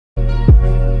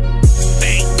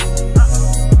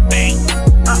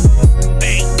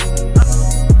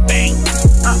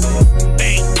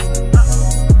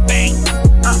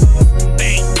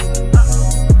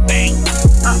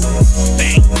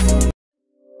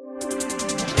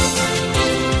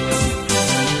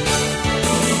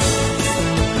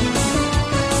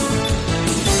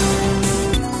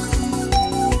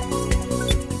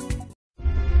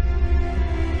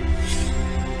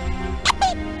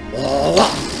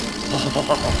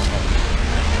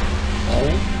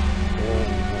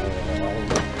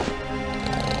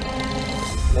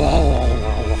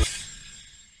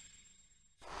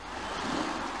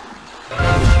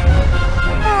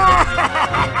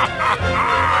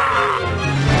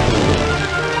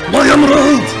My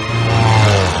emerald!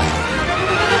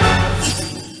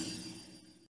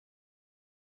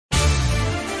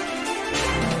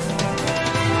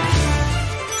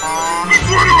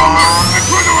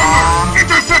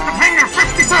 Intercept of Hangar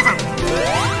 57!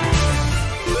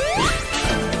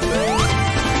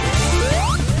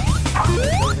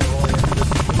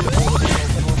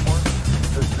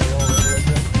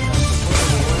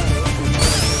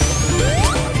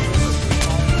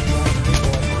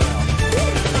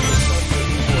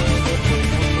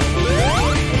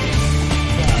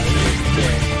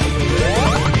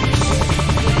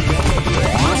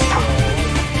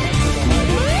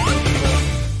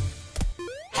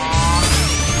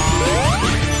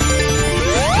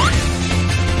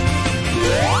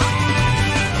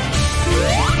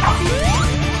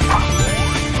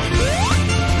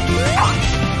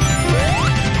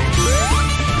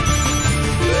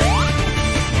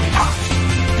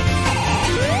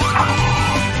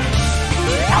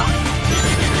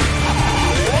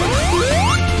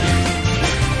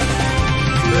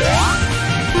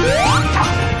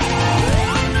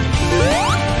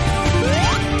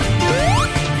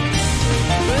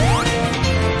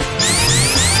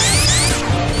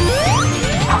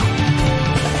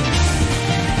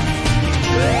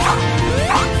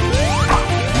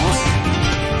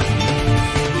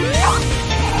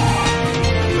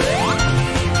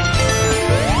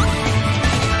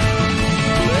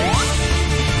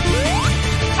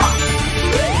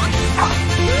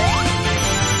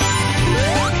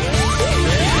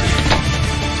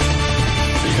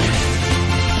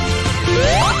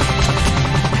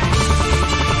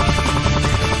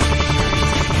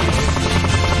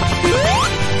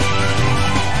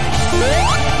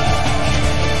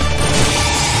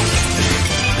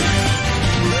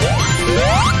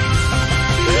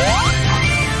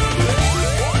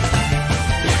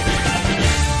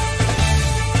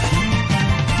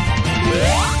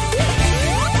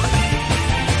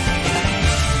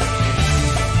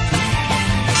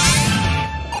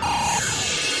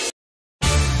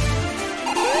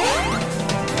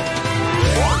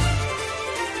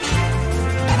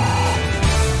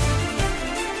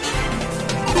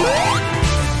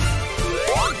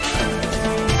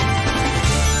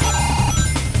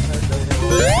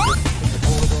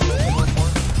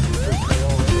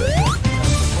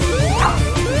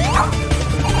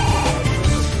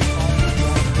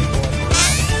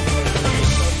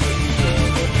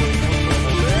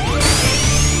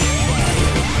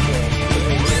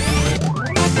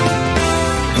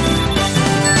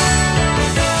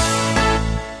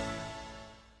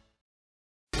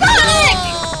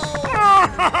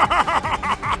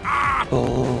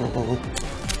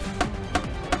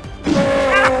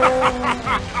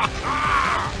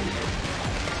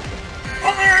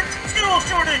 Alert! Fuel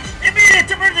shortage!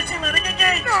 Immediate emergency landing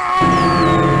engaged!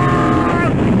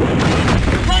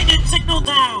 Guidance signal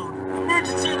down!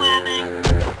 Emergency landing!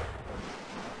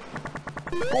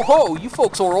 Oh ho, you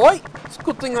folks alright? It's a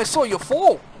good thing I saw you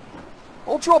fall.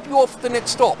 I'll drop you off at the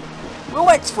next stop.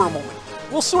 Relax for a moment.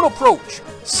 We'll soon approach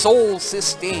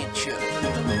Setancia.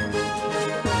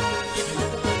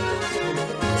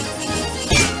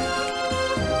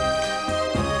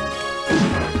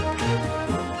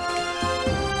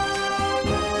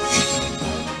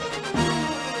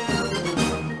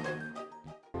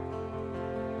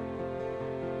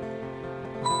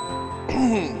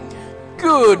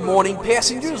 Good morning,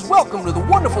 passengers. Welcome to the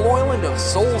wonderful island of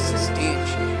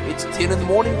Setancia. It's 10 in the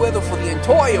morning. Weather for the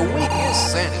entire week is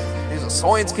sunny. There's a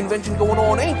science convention going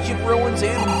on, ancient ruins,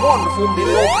 and wonderful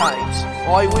mineral caves.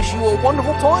 I wish you a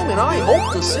wonderful time, and I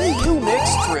hope to see you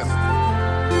next trip.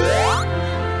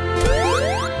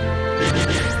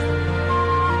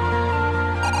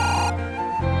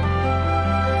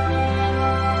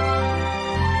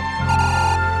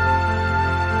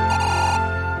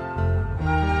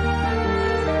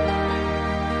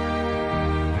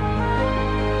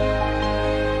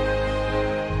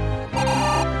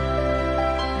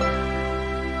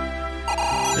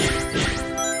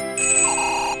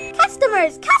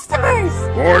 Customers!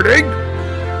 Boarding?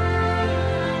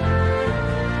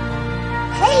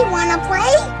 Hey, wanna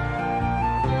play?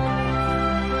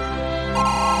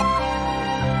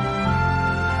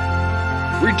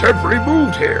 We temporarily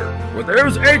moved here. Where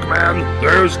there's Eggman,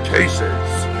 there's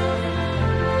cases.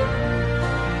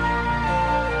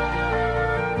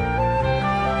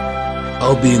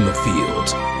 I'll be in the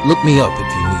field. Look me up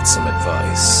if you need need some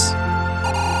advice.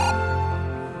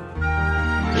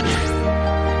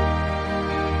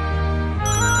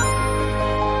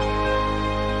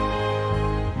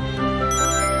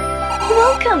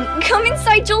 Welcome! Come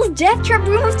inside Joel's death trap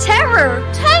room of terror!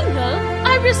 Tangle,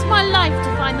 I risked my life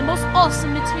to find the most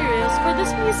awesome materials for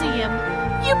this museum.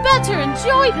 You better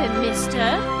enjoy them,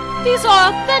 mister. These are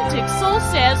authentic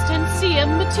Solstice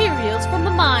Tenseum materials from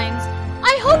the mines.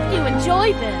 I hope you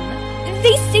enjoy them.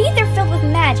 They say they're filled with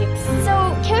magic,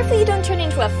 so careful you don't turn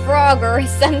into a frog or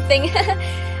something.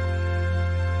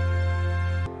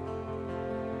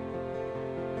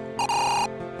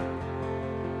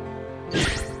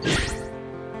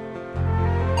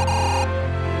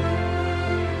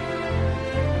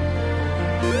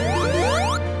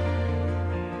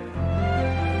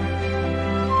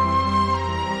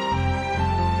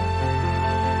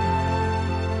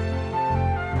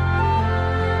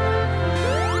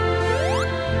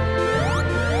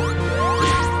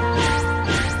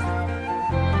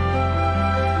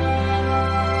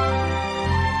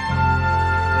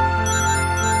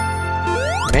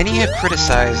 Many have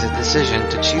criticized the decision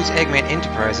to choose Eggman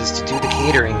Enterprises to do the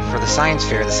catering for the science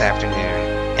fair this afternoon.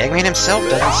 Eggman himself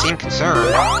doesn't seem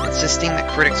concerned, insisting that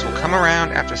critics will come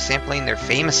around after sampling their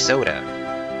famous soda.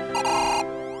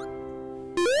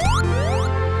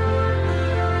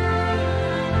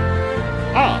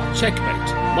 Ah,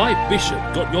 checkmate. My bishop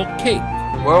got your king.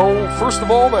 Well, first of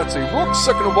all, that's a rook.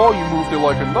 Second of all, you moved it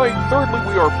like a knight.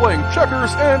 Thirdly, we are playing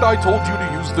checkers, and I told you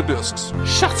to use the discs.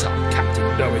 Shut up, Captain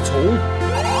Know-It-All.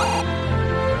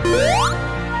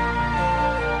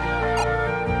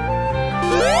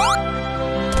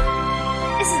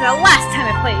 This is the last time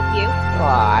I play with you.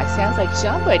 Aw, sounds like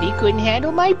somebody couldn't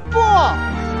handle my ball.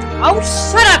 Oh,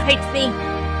 shut up, HP!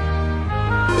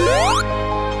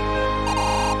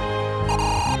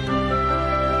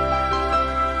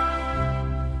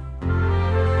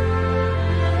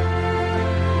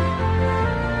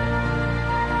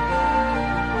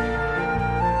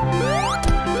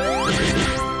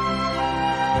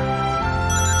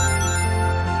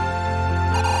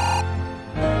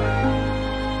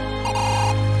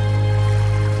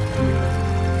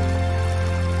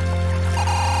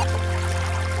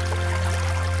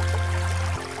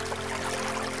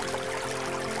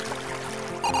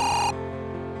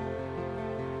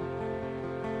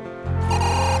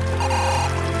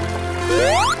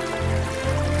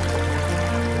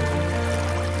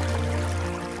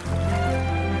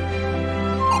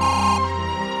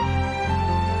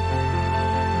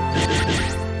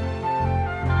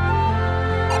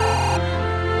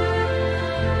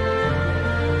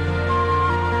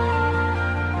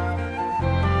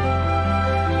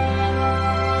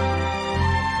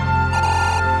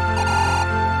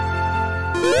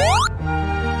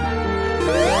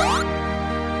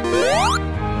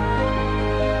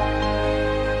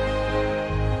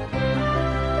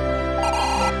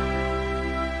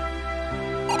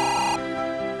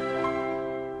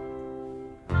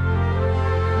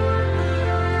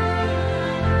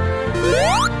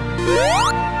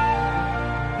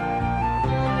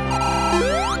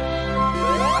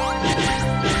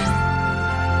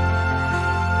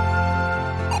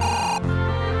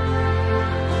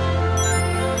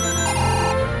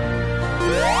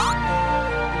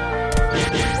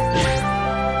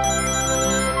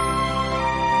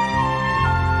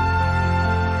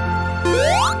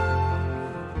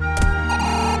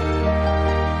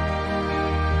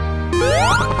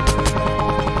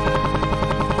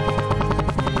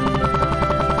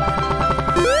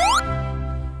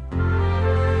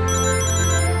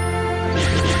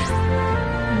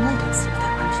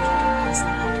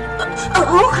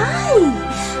 Oh, hi!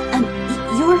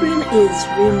 Your room is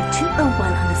room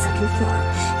 201 on the second floor.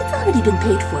 It's already been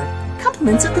paid for.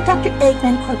 Compliments of the Dr.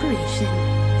 Eggman Corporation.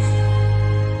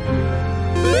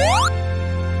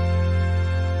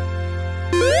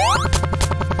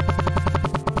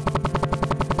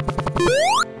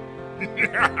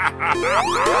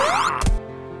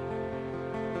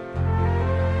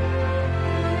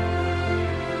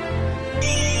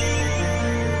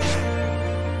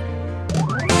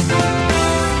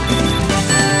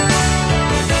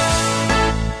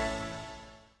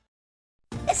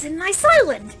 It's a nice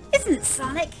island, isn't it,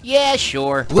 Sonic? Yeah,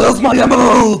 sure. Where's my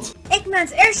emerald?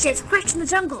 Eggman's airship's crashed in the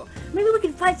jungle. Maybe we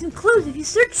can find some clues if you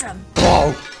search them.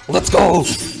 Oh, let's go.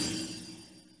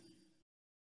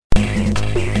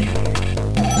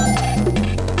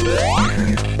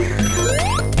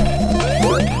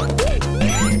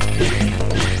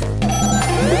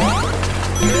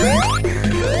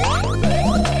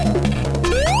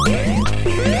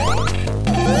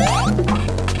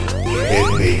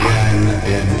 It began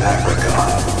in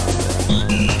Africa.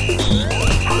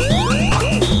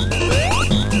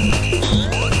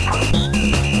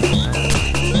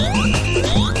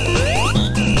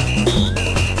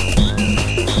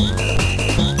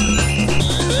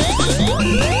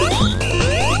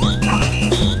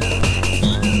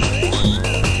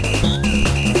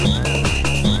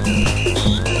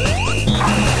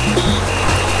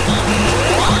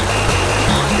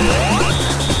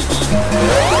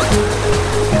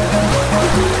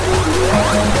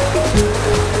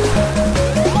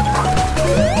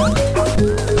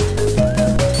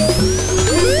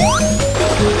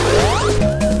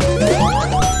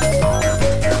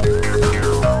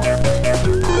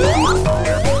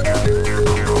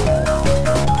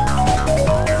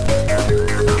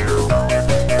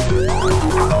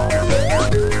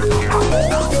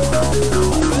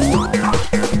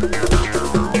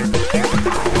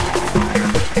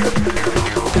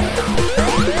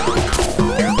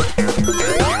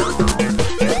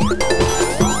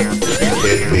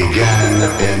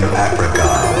 in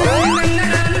Africa.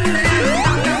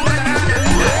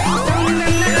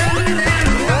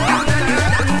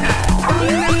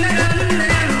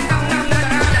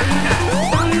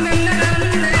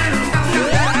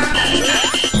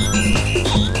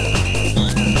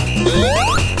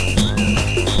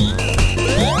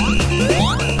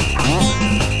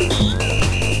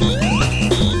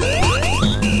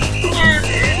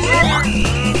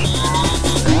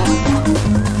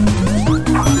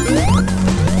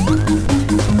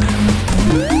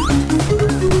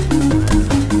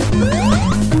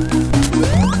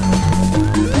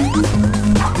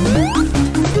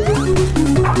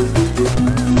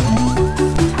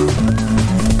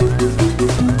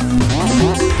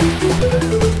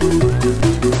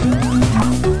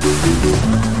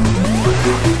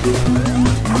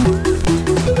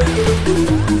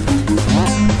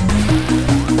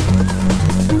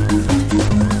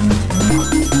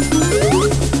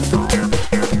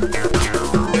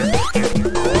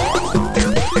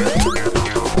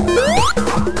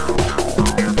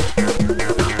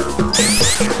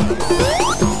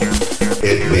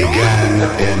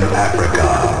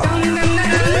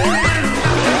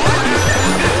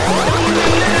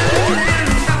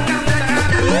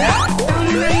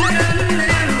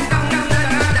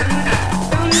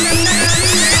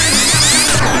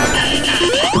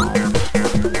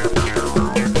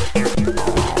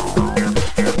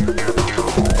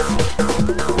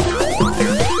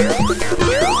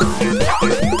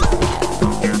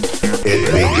 It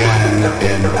began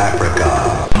in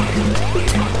Africa.